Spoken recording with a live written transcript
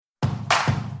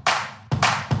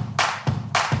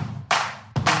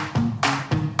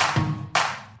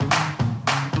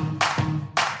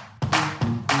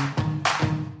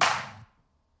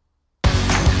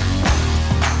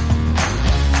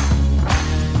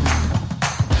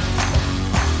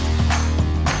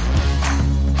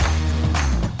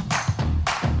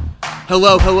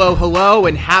Hello, hello, hello,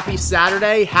 and happy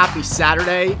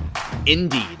Saturday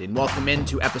indeed, and welcome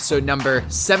into episode number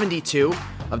 72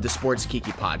 of the Sports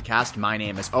Kiki podcast. My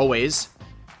name, as always,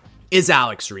 is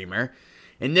Alex Reamer,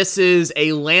 and this is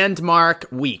a landmark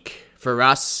week for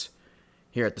us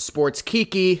here at the Sports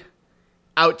Kiki,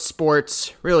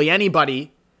 Outsports, really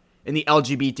anybody in the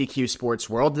LGBTQ sports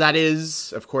world. That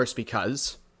is, of course,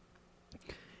 because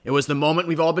it was the moment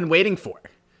we've all been waiting for.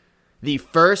 The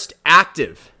first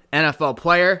active NFL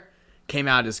player came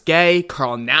out as gay.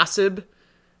 Carl Nassib,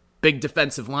 big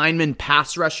defensive lineman,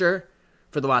 pass rusher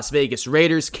for the Las Vegas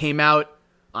Raiders, came out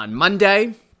on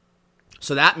Monday.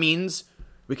 So that means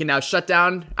we can now shut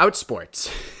down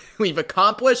Outsports. We've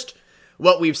accomplished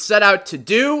what we've set out to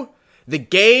do. The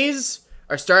gays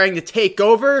are starting to take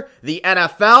over the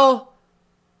NFL.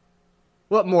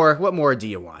 What more do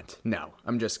you want? No,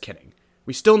 I'm just kidding.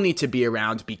 We still need to be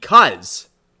around because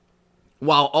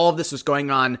while all of this was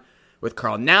going on with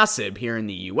Carl Nassib here in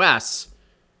the U.S.,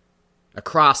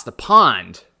 across the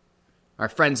pond, our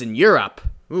friends in Europe,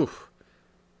 the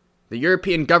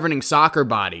European Governing Soccer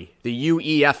Body, the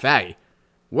UEFA,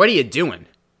 what are you doing?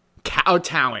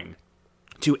 Kowtowing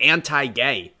to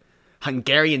anti-gay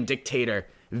Hungarian dictator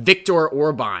Viktor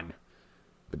Orban.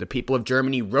 But the people of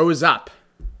Germany rose up.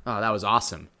 Oh, that was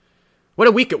awesome. What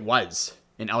a week it was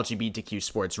in LGBTQ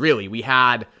sports, really. We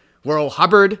had Laurel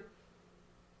Hubbard,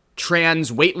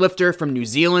 trans weightlifter from New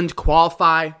Zealand,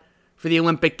 qualify for the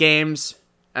Olympic Games.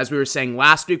 As we were saying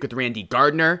last week with Randy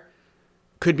Gardner,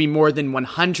 could be more than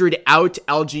 100 out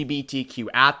LGBTQ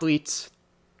athletes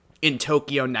in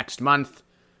Tokyo next month.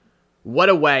 What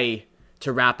a way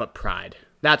to wrap up Pride.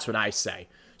 That's what I say.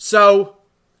 So,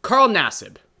 Carl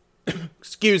Nassib,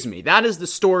 excuse me, that is the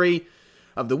story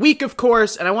of the week, of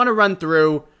course, and I want to run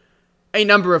through a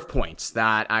number of points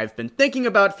that I've been thinking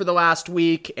about for the last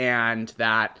week and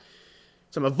that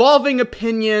some evolving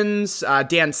opinions.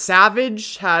 Dan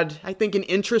Savage had, I think, an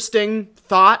interesting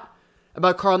thought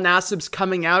about Carl Nassib's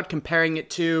coming out, comparing it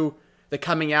to the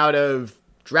coming out of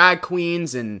drag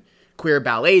queens and queer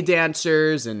ballet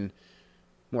dancers and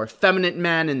more feminine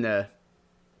men in the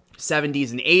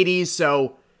 70s and 80s.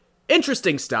 So,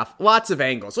 interesting stuff. Lots of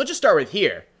angles. Let's just start with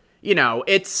here. You know,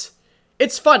 it's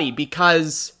funny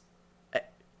because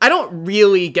I don't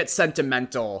really get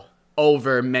sentimental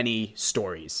over many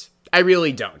stories. I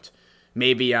really don't.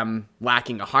 Maybe I'm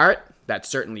lacking a heart. That's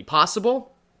certainly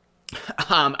possible.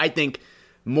 I think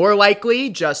more likely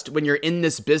just when you're in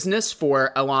this business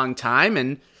for a long time,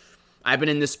 and I've been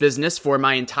in this business for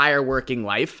my entire working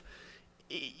life,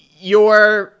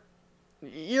 your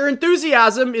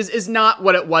enthusiasm is not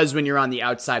what it was when you're on the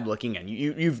outside looking in.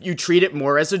 You treat it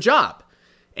more as a job,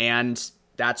 and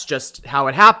that's just how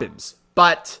it happens.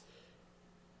 But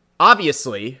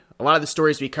obviously, a lot of the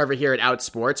stories we cover here at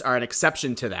Outsports are an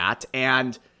exception to that,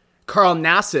 and Carl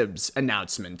Nassib's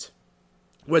announcement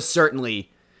was certainly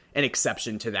an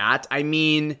exception to that. I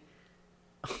mean,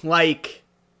 like,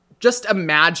 just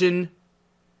imagine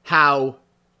how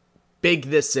big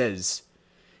this is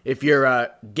if you're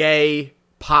a gay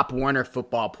Pop Warner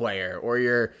football player, or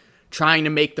you're trying to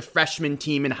make the freshman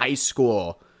team in high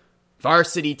school,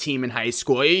 varsity team in high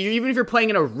school, even if you're playing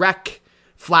in a rec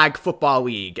flag football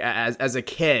league as a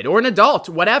kid or an adult,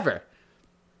 whatever.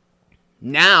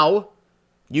 Now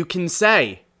you can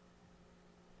say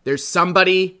there's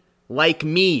somebody like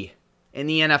me in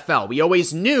the NFL. We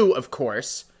always knew, of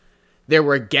course, there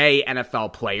were gay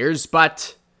NFL players,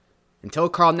 but until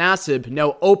Carl Nassib,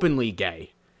 no openly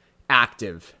gay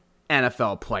active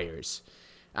NFL players.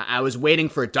 I was waiting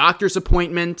for a doctor's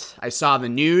appointment. I saw the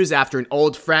news after an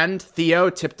old friend, Theo,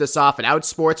 tipped us off at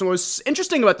Outsports. And what was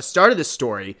interesting about the start of this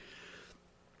story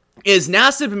is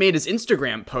Nassib made his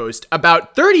Instagram post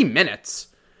about 30 minutes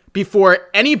before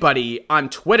anybody on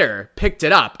Twitter picked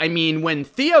it up. I mean, when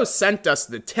Theo sent us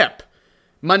the tip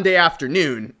Monday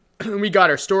afternoon, we got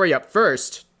our story up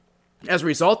first. As a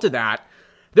result of that,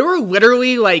 there were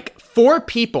literally like 4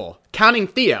 people, counting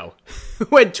Theo,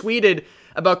 who had tweeted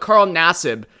about Carl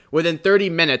Nassib within 30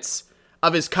 minutes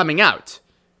of his coming out.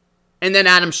 And then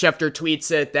Adam Schefter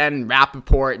tweets it, then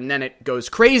Rappaport, and then it goes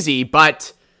crazy.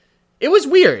 But it was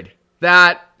weird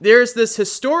that there's this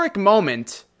historic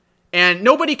moment, and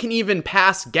nobody can even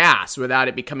pass gas without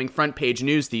it becoming front page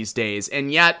news these days.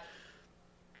 And yet,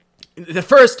 the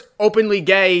first openly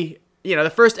gay,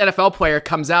 the first NFL player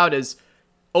comes out as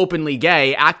openly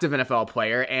gay, active NFL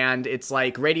player, and it's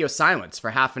like radio silence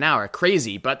for half an hour.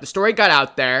 Crazy. But the story got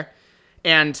out there,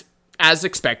 and as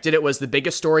expected, it was the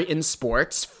biggest story in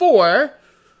sports for,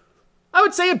 I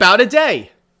would say, about a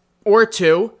day or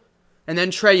two. And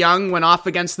then Trae Young went off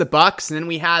against the Bucks, and then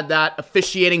we had that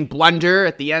officiating blunder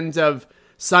at the end of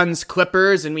Suns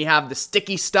Clippers, and we have the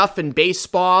sticky stuff in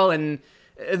baseball, and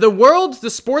the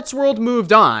sports world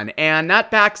moved on, and that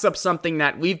backs up something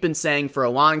that we've been saying for a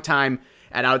long time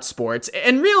at Outsports.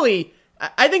 And really,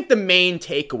 I think the main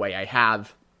takeaway I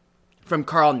have from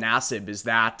Carl Nassib is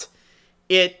that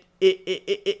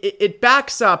it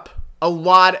backs up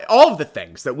all of the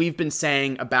things that we've been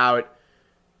saying about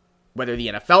whether the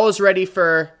NFL is ready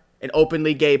for an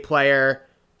openly gay player,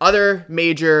 other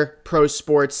major pro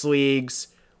sports leagues.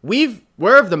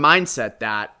 We're of the mindset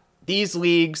that these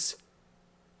leagues,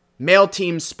 male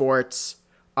team sports,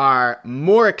 are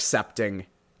more accepting,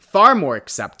 far more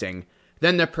accepting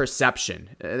than the perception.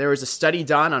 There was a study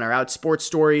done on our Outsports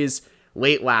stories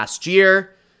late last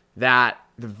year that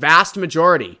the vast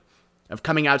majority of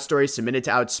coming out stories submitted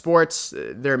to Outsports,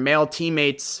 their male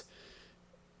teammates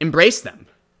embrace them.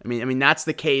 I mean that's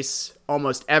the case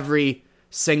almost every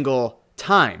single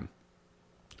time.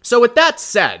 So with that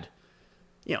said,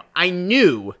 I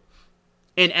knew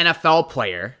an NFL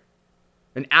player,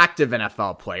 an active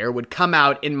NFL player, would come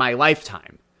out in my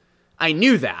lifetime. I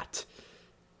knew that.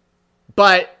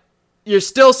 But you're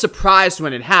still surprised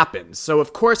when it happens. So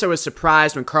of course I was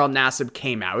surprised when Carl Nassib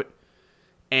came out.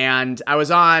 And I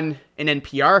was on an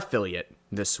NPR affiliate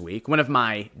this week. One of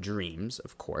my dreams,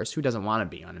 of course. Who doesn't want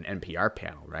to be on an NPR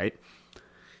panel, right?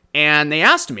 And they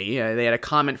asked me, they had a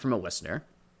comment from a listener.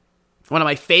 One of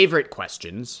my favorite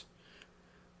questions.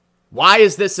 Why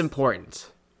is this important?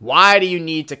 Why do you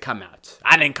need to come out?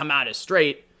 I didn't come out as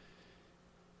straight.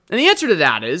 And the answer to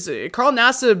that is, Carl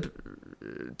Nassib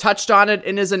touched on it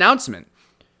in his announcement.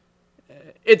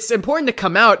 It's important to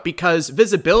come out because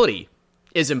visibility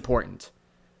is important.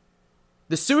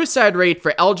 The suicide rate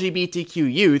for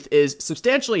LGBTQ youth is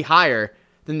substantially higher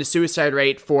than the suicide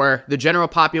rate for the general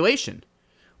population.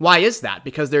 Why is that?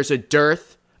 Because there's a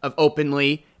dearth of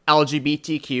openly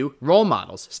LGBTQ role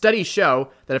models. Studies show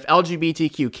that if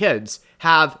LGBTQ kids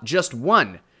have just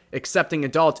one accepting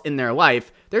adult in their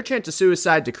life, their chance of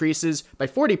suicide decreases by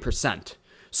 40%.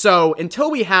 So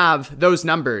until we have those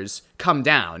numbers come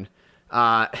down,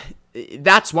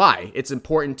 that's why it's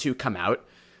important to come out.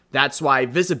 That's why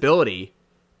visibility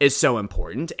is so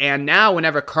important. And now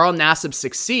whenever Carl Nassib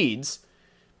succeeds,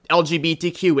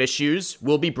 LGBTQ issues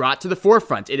will be brought to the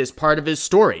forefront. It is part of his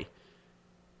story.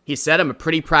 He said, I'm a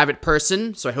pretty private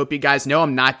person, so I hope you guys know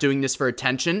I'm not doing this for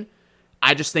attention.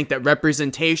 I just think that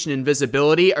representation and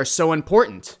visibility are so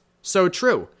important. So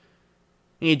true.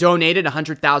 And he donated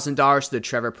 $100,000 to the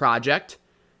Trevor Project,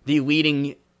 the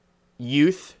leading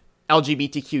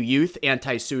LGBTQ youth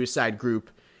anti-suicide group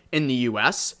in the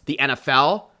U.S. The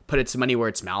NFL put its money where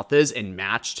its mouth is and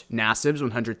matched Nassib's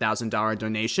 $100,000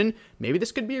 donation. Maybe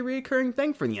this could be a recurring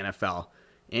thing for the NFL.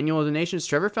 Annual donations,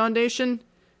 Trevor Foundation?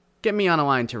 Get me on a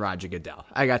line to Roger Goodell.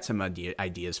 I got some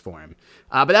ideas for him.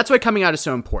 But that's why coming out is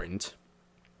so important.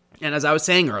 And as I was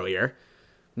saying earlier,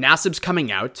 Nassib's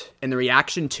coming out and the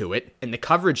reaction to it and the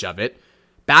coverage of it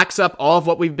backs up all of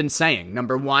what we've been saying.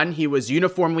 Number one, he was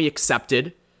uniformly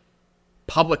accepted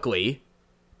publicly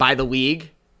by the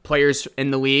league, players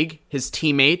in the league, his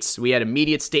teammates. We had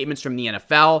immediate statements from the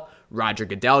NFL. Roger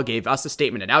Goodell gave us a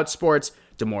statement at Outsports.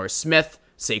 DeMaurice Smith,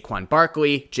 Saquon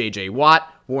Barkley, J.J.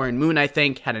 Watt, Warren Moon, I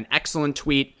think, had an excellent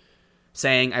tweet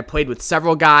saying, I played with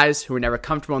several guys who were never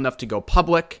comfortable enough to go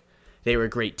public. They were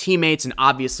great teammates and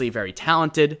obviously very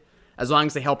talented. As long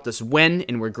as they helped us win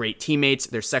and were great teammates,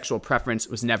 their sexual preference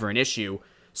was never an issue.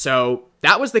 So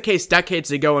that was the case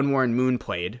decades ago when Warren Moon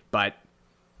played, but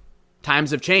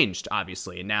times have changed,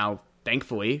 obviously. And now,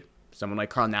 thankfully, someone like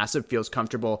Carl Nassib feels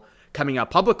comfortable coming out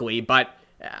publicly. But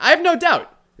I have no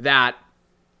doubt that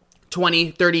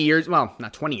 30 years ago,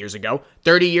 40 years ago,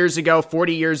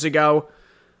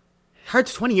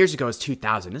 20 years ago is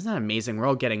 2000. Isn't that amazing? We're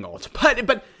all getting old.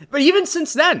 But even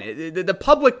since then, the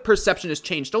public perception has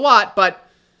changed a lot, but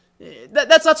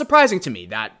that's not surprising to me,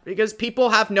 because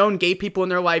people have known gay people in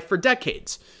their life for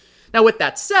decades. Now, with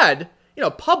that said,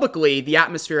 publicly, the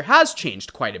atmosphere has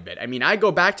changed quite a bit. I mean, I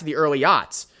go back to the early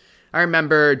aughts. I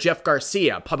remember Jeff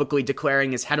Garcia publicly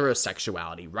declaring his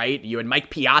heterosexuality, right? You had Mike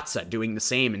Piazza doing the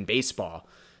same in baseball.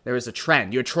 There was a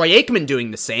trend. You had Troy Aikman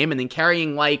doing the same and then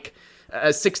carrying like a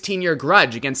 16-year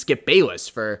grudge against Skip Bayless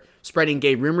for spreading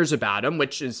gay rumors about him,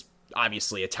 which is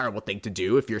obviously a terrible thing to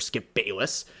do if you're Skip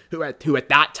Bayless, who at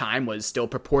that time was still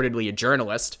purportedly a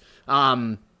journalist.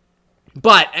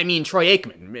 But, I mean, Troy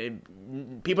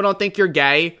Aikman, people don't think you're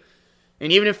gay,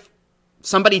 and even if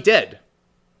somebody did,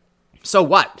 so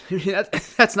what?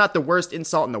 That's not the worst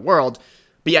insult in the world,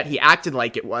 but yet he acted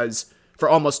like it was for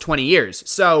almost 20 years.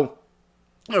 So,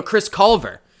 Chris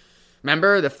Culver,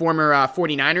 remember the former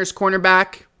 49ers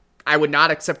cornerback? I would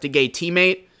not accept a gay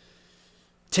teammate.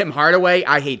 Tim Hardaway,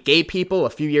 I hate gay people, a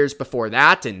few years before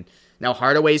that, and now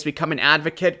Hardaway's become an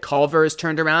advocate. Culver has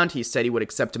turned around. He said he would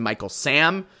accept Michael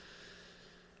Sam.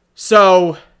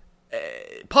 So,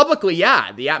 publicly,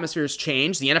 yeah, the atmosphere has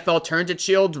changed. The NFL turned its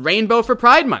shield rainbow for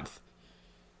Pride Month.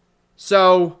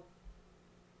 So,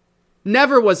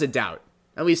 never was a doubt,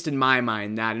 at least in my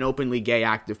mind, that an openly gay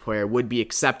active player would be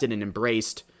accepted and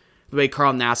embraced the way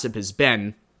Carl Nassib has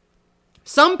been.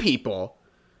 Some people,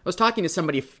 I was talking to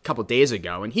somebody a couple days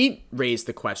ago, and he raised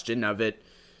the question of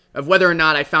whether or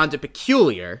not I found it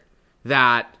peculiar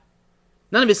that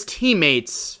none of his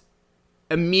teammates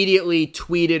immediately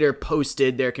tweeted or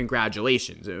posted their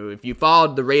congratulations. If you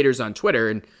followed the Raiders on Twitter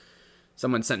and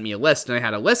someone sent me a list and I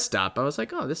had a list up, I was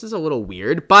like, oh, this is a little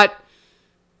weird. But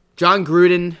John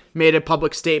Gruden made a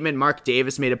public statement. Mark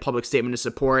Davis made a public statement of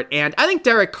support. And I think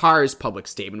Derek Carr's public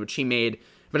statement, which he made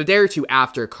but a day or two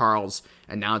after Carl's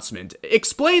announcement,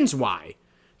 explains why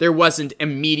there wasn't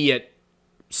immediate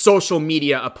social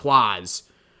media applause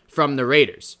from the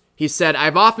Raiders. He said,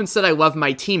 "I've often said I love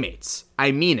my teammates.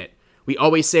 I mean it. We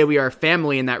always say we are a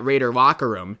family in that Raider locker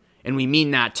room, and we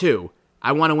mean that too.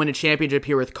 I want to win a championship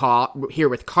here with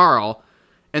Carl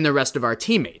and the rest of our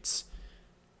teammates."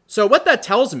 So what that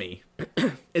tells me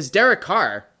is Derek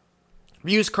Carr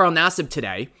views Carl Nassib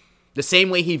today the same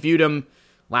way he viewed him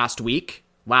last week,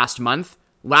 last month,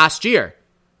 last year.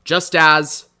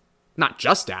 Not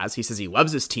just as, he says he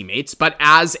loves his teammates, but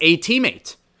as a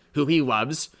teammate who he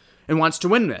loves and wants to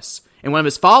win this. And one of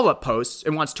his follow-up posts,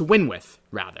 and wants to win with,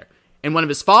 rather. In one of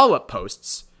his follow-up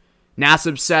posts,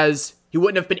 Nassib says he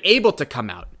wouldn't have been able to come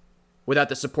out without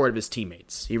the support of his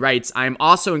teammates. He writes, "I am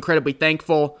also incredibly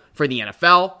thankful for the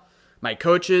NFL, my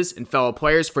coaches, and fellow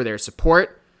players for their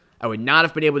support. I would not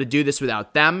have been able to do this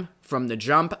without them. From the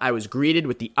jump, I was greeted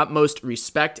with the utmost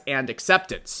respect and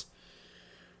acceptance."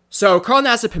 So Carl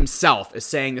Nassib himself is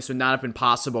saying this would not have been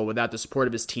possible without the support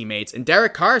of his teammates. And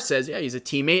Derek Carr says, yeah, he's a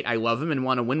teammate. I love him and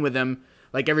want to win with him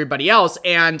like everybody else.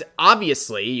 And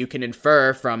obviously, you can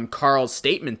infer from Carl's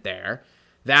statement there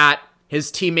that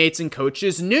his teammates and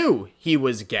coaches knew he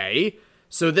was gay.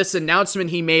 So this announcement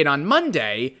he made on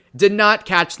Monday did not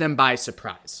catch them by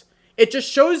surprise. It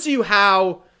just shows you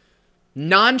how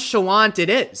nonchalant it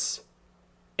is.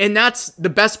 And that's the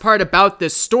best part about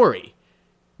this story.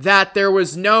 That there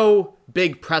was no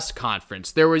big press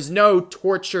conference. There was no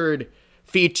tortured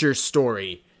feature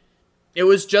story. It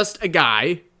was just a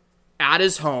guy at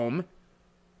his home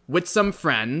with some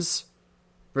friends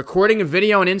recording a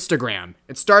video on Instagram.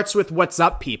 It starts with, "What's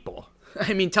up, people?"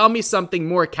 I mean, tell me something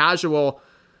more casual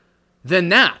than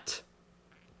that.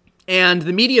 And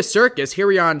the media circus, here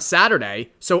we are on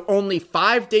Saturday, so only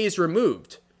 5 days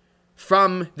removed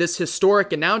from this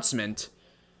historic announcement.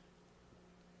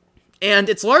 And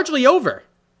it's largely over,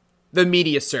 the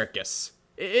media circus.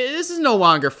 This is no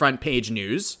longer front page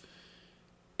news.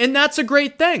 And that's a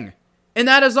great thing. And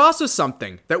that is also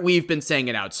something that we've been saying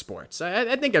at Outsports.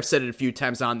 I think I've said it a few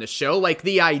times on this show. Like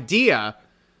the idea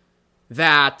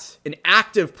that an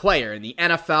active player in the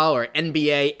NFL or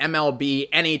NBA, MLB,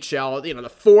 NHL, the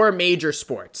 4 major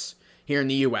sports here in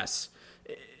the U.S.,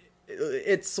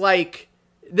 it's like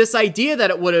this idea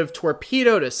that it would have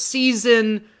torpedoed a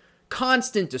season,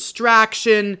 constant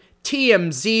distraction,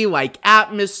 TMZ-like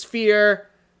atmosphere.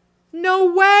 No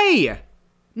way.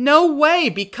 No way,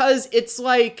 because it's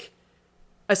like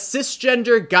a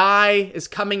cisgender guy is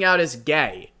coming out as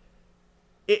gay.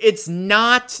 It's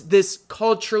not this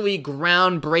culturally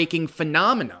groundbreaking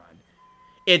phenomenon.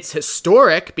 It's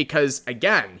historic because,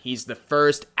 again, he's the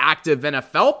first active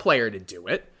NFL player to do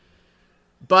it.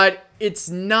 But it's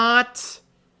not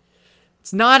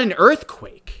an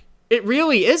earthquake. It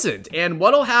really isn't. And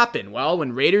what'll happen? Well,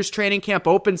 when Raiders training camp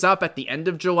opens up at the end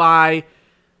of July,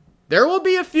 there will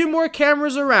be a few more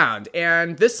cameras around.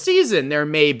 And this season, there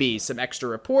may be some extra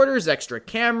reporters, extra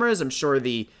cameras. I'm sure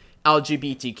the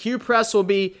LGBTQ press will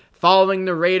be following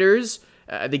the Raiders.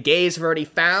 The gays have already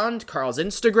found Carl's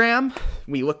Instagram.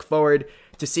 We look forward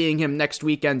to seeing him next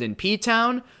weekend in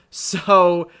P-Town.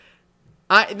 So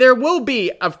there will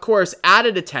be, of course,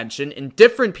 added attention and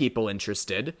different people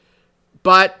interested.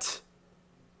 But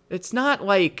it's not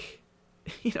like,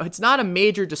 it's not a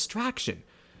major distraction.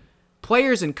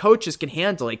 Players and coaches can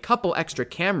handle a couple extra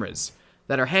cameras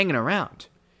that are hanging around.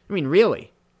 I mean,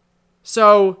 really.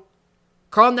 So,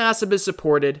 Carl Nassib is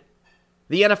supported.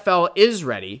 The NFL is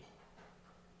ready.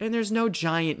 And there's no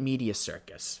giant media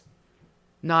circus.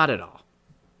 Not at all.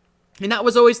 And that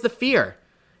was always the fear.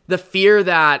 The fear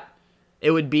that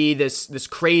it would be this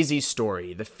crazy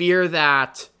story. The fear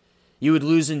that you would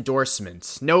lose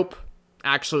endorsements. Nope.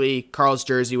 Actually, Carl's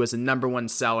jersey was the #1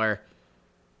 seller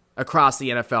across the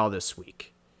NFL this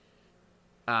week.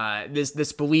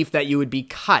 this belief that you would be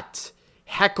cut,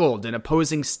 heckled in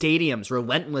opposing stadiums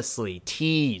relentlessly,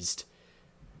 teased.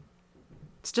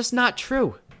 It's just not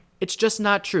true. It's just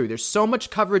not true. There's so much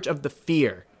coverage of the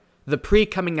fear, the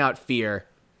pre-coming out fear,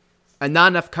 and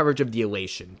not enough coverage of the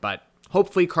elation. But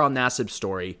hopefully Carl Nassib's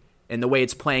story and the way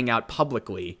it's playing out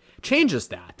publicly changes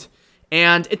that.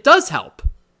 And it does help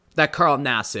that Carl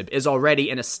Nassib is already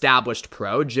an established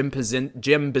pro. Jim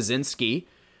Basinski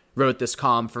wrote this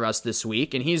column for us this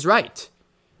week, and he's right.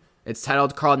 It's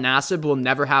titled, Carl Nassib will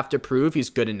never have to prove he's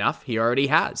good enough. He already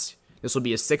has. This will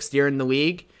be his 6th year in the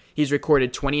league. He's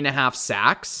recorded 20.5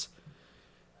 sacks.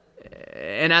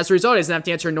 And as a result, he doesn't have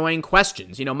to answer annoying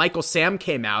questions. You know, Michael Sam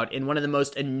came out, and one of the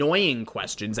most annoying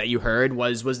questions that you heard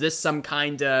was this some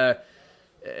kind of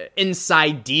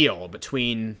inside deal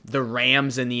between the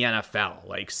Rams and the NFL?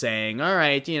 Like saying, all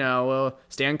right, well,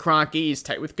 Stan Kroenke, he's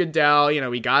tight with Goodell.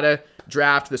 We got to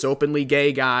draft this openly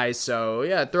gay guy. So,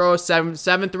 yeah, throw a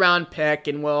seventh round pick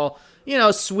and we'll,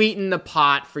 sweeten the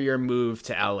pot for your move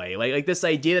to LA. Like this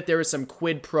idea that there was some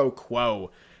quid pro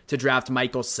quo to draft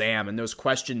Michael Sam, and those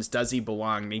questions, does he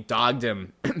belong? They dogged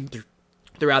him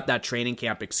throughout that training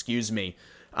camp, and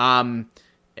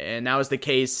that was the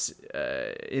case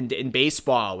in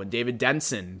baseball when David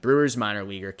Denson, Brewers minor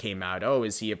leaguer, came out. Oh,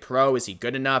 is he a pro? Is he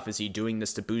good enough? Is he doing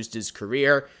this to boost his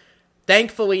career?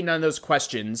 Thankfully, none of those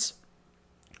questions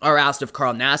are asked of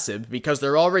Carl Nassib because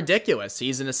they're all ridiculous.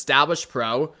 He's an established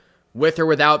pro with or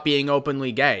without being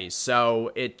openly gay.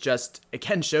 So it just,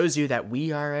 again, shows you that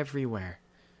we are everywhere.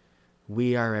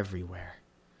 We are everywhere.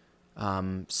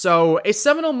 So a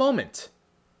seminal moment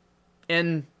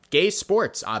in gay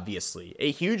sports, obviously.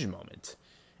 A huge moment.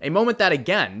 A moment that,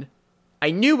 again,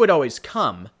 I knew would always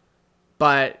come,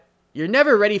 but you're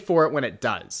never ready for it when it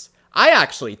does. I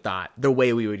actually thought the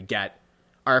way we would get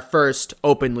our first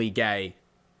openly gay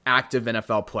active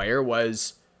NFL player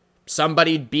was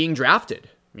somebody being drafted.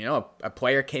 A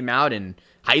player came out in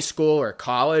high school or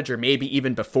college or maybe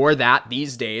even before that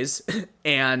these days,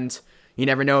 and you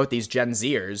never know with these Gen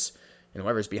Zers and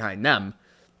whoever's behind them.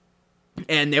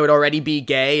 And they would already be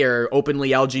gay or openly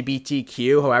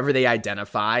LGBTQ, however they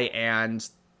identify, and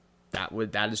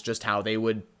that is just how they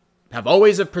would have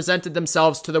always have presented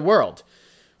themselves to the world.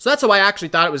 So that's how I actually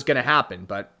thought it was going to happen.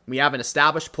 But we have an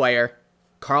established player,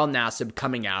 Carl Nassib,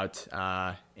 coming out,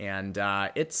 and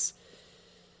it's.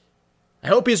 I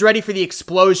hope he's ready for the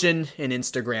explosion in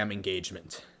Instagram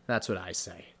engagement. That's what I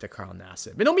say to Carl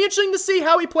Nassib. And it'll be interesting to see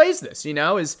how he plays this.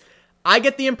 I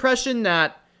get the impression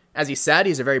that, as he said,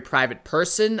 he's a very private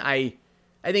person. I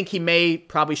think he may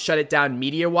probably shut it down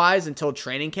media-wise until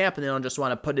training camp, and then he'll just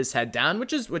want to put his head down,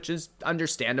 which is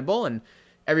understandable, and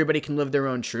everybody can live their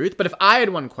own truth. But if I had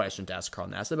one question to ask Carl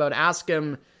Nassib, I would ask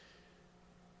him,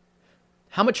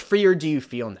 how much freer do you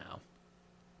feel now?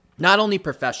 Not only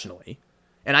professionally,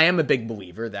 and I am a big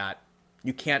believer that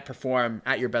you can't perform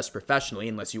at your best professionally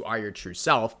unless you are your true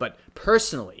self, but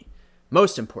personally,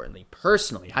 most importantly,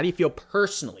 personally, how do you feel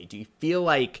personally? Do you feel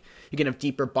like you can have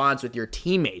deeper bonds with your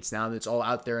teammates now that it's all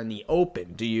out there in the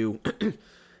open? Do you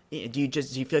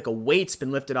feel like a weight's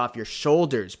been lifted off your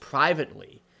shoulders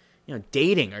privately?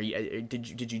 Dating,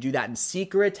 did you do that in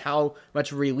secret? How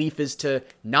much relief is to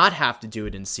not have to do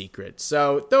it in secret?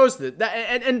 So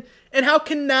and how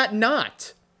can that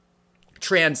not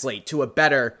translate to a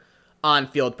better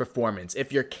on-field performance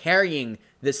if you're carrying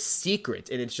this secret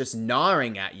and it's just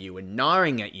gnawing at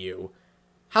you?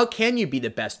 How can you be the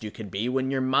best you can be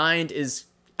when your mind is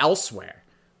elsewhere?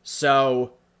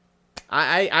 So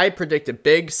I predict a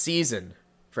big season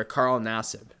for Carl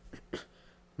Nassib.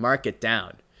 Mark it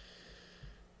down.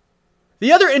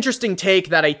 The other interesting take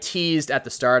that I teased at the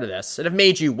start of this, and have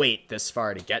made you wait this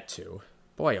far to get to,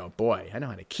 boy oh boy, I know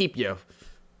how to keep you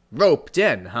roped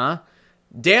in, huh?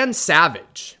 Dan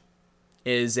Savage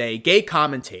is a gay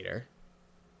commentator.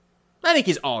 I think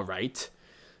he's all right.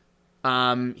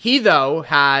 He, though,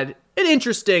 had an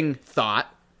interesting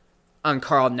thought on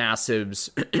Carl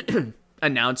Nassib's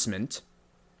announcement.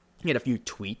 He had a few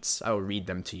tweets. I will read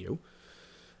them to you.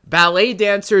 Ballet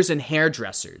dancers and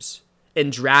hairdressers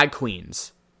and drag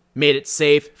queens made it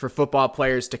safe for football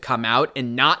players to come out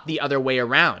and not the other way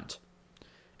around.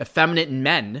 Effeminate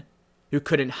men who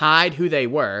couldn't hide who they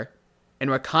were and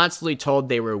were constantly told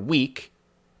they were weak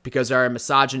because our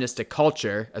misogynistic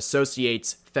culture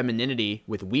associates femininity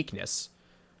with weakness.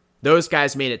 Those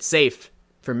guys made it safe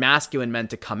for masculine men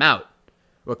to come out.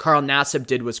 What Carl Nassib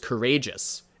did was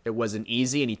courageous. It wasn't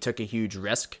easy, and he took a huge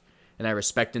risk, and I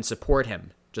respect and support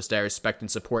him. Just as I respect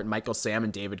and support Michael Sam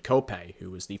and David Kopay,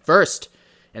 who was the first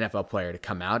NFL player to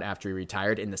come out after he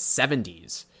retired in the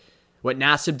 70s. What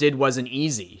Nassib did wasn't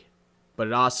easy, but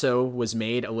it also was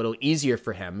made a little easier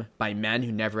for him by men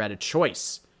who never had a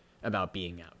choice about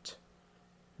being out.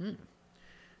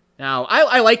 Now,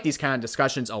 I like these kind of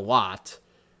discussions a lot.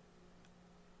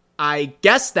 I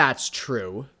guess that's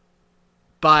true,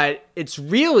 but it's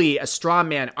really a straw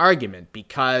man argument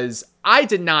because I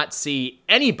did not see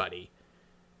anybody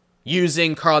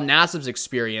using Carl Nassib's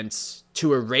experience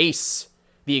to erase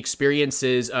the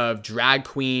experiences of drag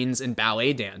queens and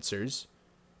ballet dancers.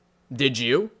 Did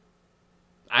you?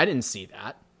 I didn't see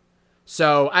that.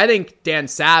 So I think Dan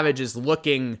Savage is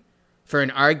looking for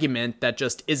an argument that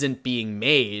just isn't being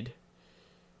made.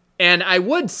 And I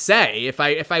would say, if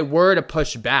I were to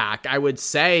push back, I would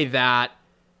say that,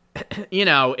 he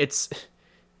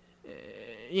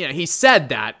said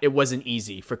that it wasn't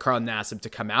easy for Carl Nassib to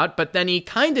come out, but then he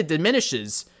kind of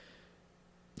diminishes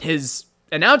his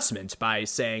announcement by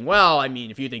saying, well, I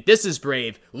mean, if you think this is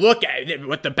brave, look at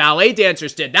what the ballet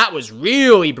dancers did. That was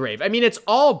really brave. I mean, it's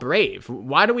all brave.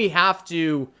 Why do we have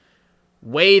to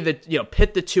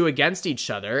pit the two against each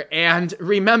other? And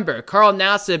remember, Carl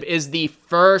Nassib is the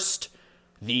first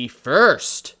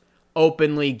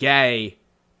openly gay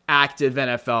active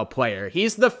NFL player.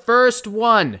 He's the first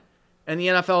one, and the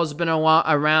NFL has been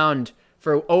around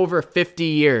for over 50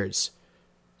 years.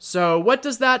 So what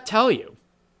does that tell you?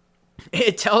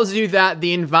 It tells you that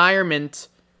the environment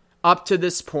up to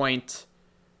this point,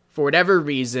 for whatever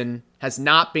reason, has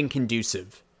not been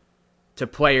conducive to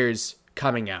players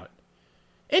coming out.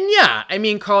 And yeah, I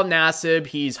mean, Carl Nassib,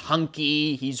 he's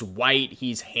hunky, he's white,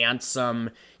 he's handsome,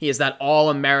 he has that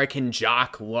all-American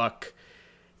jock look.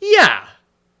 Yeah,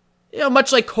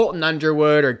 much like Colton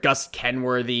Underwood or Gus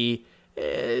Kenworthy.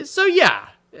 So yeah,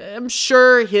 I'm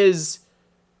sure his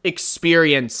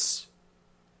experience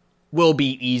will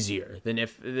be easier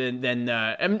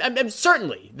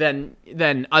certainly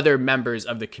than other members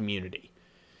of the community.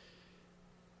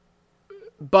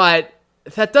 But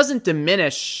that doesn't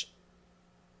diminish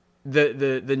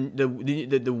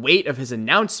the weight of his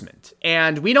announcement.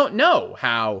 And we don't know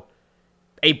how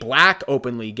a black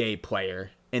openly gay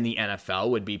player in the NFL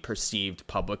would be perceived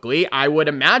publicly. I would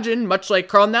imagine much like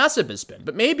Carl Nassib has been,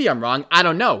 but maybe I'm wrong. I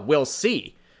don't know. We'll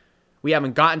see. We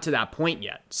haven't gotten to that point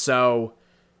yet. So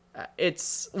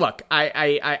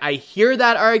I hear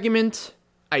that argument.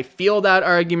 I feel that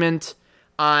argument.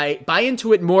 I buy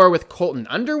into it more with Colton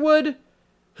Underwood,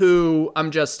 who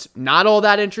I'm just not all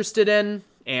that interested in.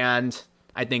 And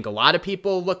I think a lot of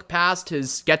people look past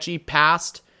his sketchy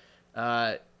past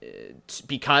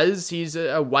because he's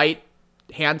a white,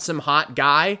 handsome, hot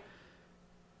guy.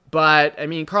 But, I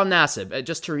mean, Carl Nassib,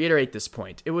 just to reiterate this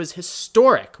point, it was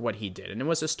historic what he did. And it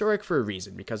was historic for a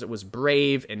reason, because it was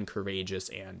brave and courageous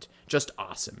and just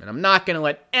awesome. And I'm not going to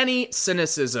let any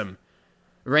cynicism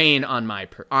reign on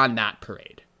that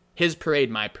parade. His parade,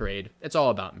 my parade. It's all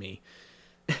about me.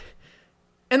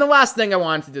 And the last thing I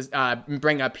wanted to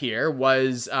bring up here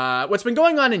was what's been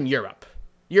going on in Europe.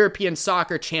 European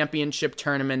Soccer Championship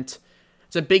Tournament.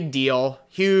 It's a big deal.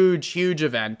 Huge, huge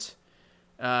event.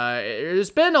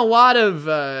 There's been a lot of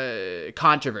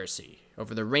controversy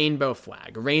over the rainbow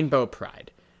flag, rainbow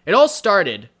pride. It all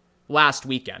started last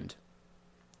weekend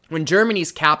when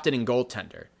Germany's captain and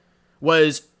goaltender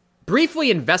was briefly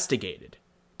investigated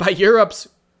by Europe's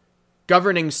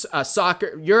governing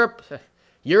soccer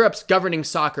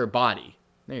body.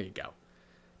 There you go.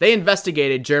 They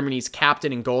investigated Germany's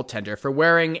captain and goaltender for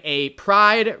wearing a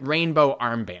pride rainbow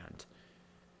armband.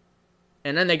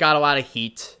 And then they got a lot of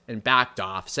heat and backed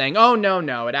off, saying, oh,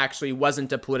 no, it actually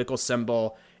wasn't a political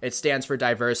symbol. It stands for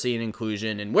diversity and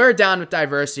inclusion, and we're down with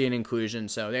diversity and inclusion,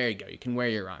 so there you go. You can wear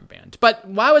your armband. But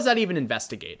why was that even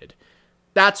investigated?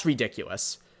 That's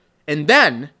ridiculous. And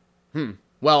then,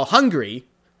 Hungary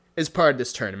is part of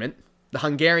this tournament, the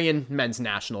Hungarian men's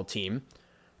national team.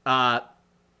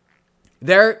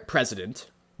 Their president,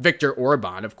 Viktor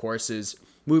Orban, of course, is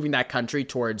moving that country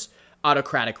towards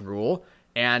autocratic rule.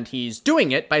 And he's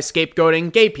doing it by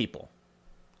scapegoating gay people.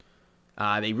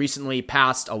 They recently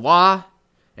passed a law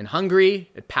in Hungary.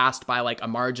 It passed by like a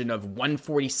margin of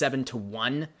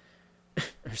 147-1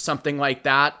 or something like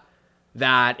that.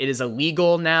 That it is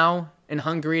illegal now in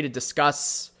Hungary to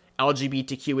discuss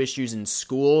LGBTQ issues in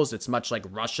schools. It's much like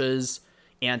Russia's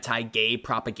anti-gay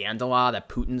propaganda law that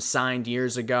Putin signed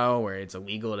years ago, where it's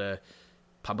illegal to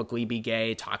publicly be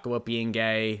gay, talk about being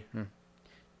gay.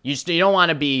 You don't want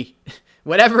to be...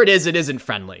 Whatever it isn't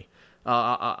friendly.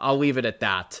 I'll leave it at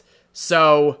that.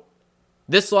 So,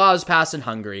 this law is passed in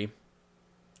Hungary.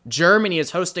 Germany is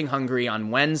hosting Hungary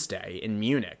on Wednesday in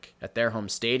Munich at their home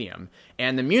stadium.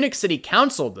 And the Munich City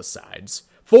Council decides,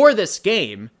 for this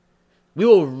game, we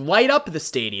will light up the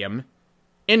stadium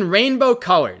in rainbow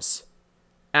colors.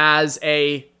 as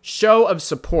a show of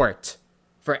support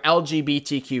for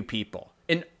LGBTQ people.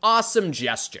 An awesome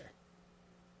gesture.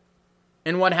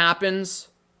 And what happens?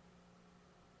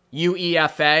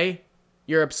 UEFA,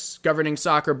 Europe's governing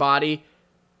soccer body,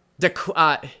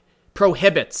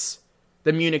 prohibits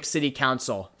the Munich City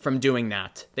Council from doing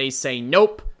that. They say,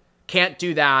 nope, can't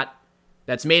do that.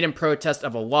 That's made in protest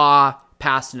of a law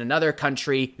passed in another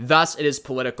country. Thus, it is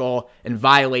political and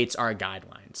violates our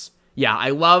guidelines. Yeah, I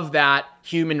love that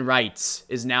human rights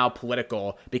is now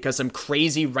political because some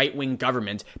crazy right-wing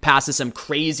government passes some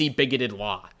crazy bigoted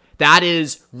law. That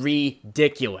is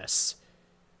ridiculous.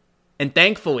 And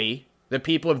thankfully, the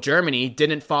people of Germany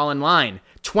didn't fall in line.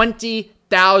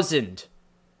 20,000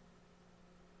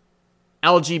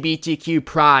 LGBTQ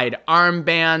pride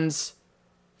armbands,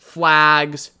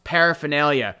 flags,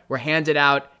 paraphernalia were handed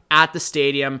out at the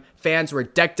stadium. Fans were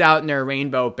decked out in their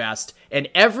rainbow best, and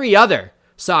every other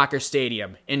soccer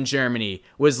stadium in Germany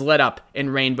was lit up in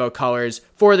rainbow colors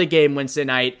for the game Wednesday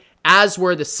night, as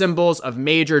were the symbols of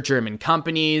major German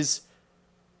companies.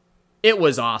 It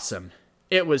was awesome.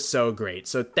 It was so great.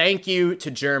 So thank you to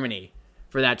Germany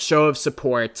for that show of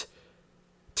support.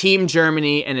 Team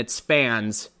Germany and its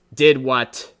fans did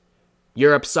what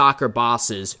Europe's soccer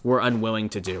bosses were unwilling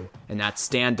to do, and that's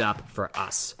stand up for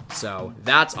us. So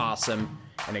that's awesome,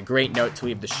 and a great note to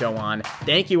leave the show on.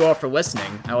 Thank you all for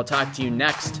listening. I will talk to you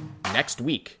next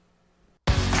week.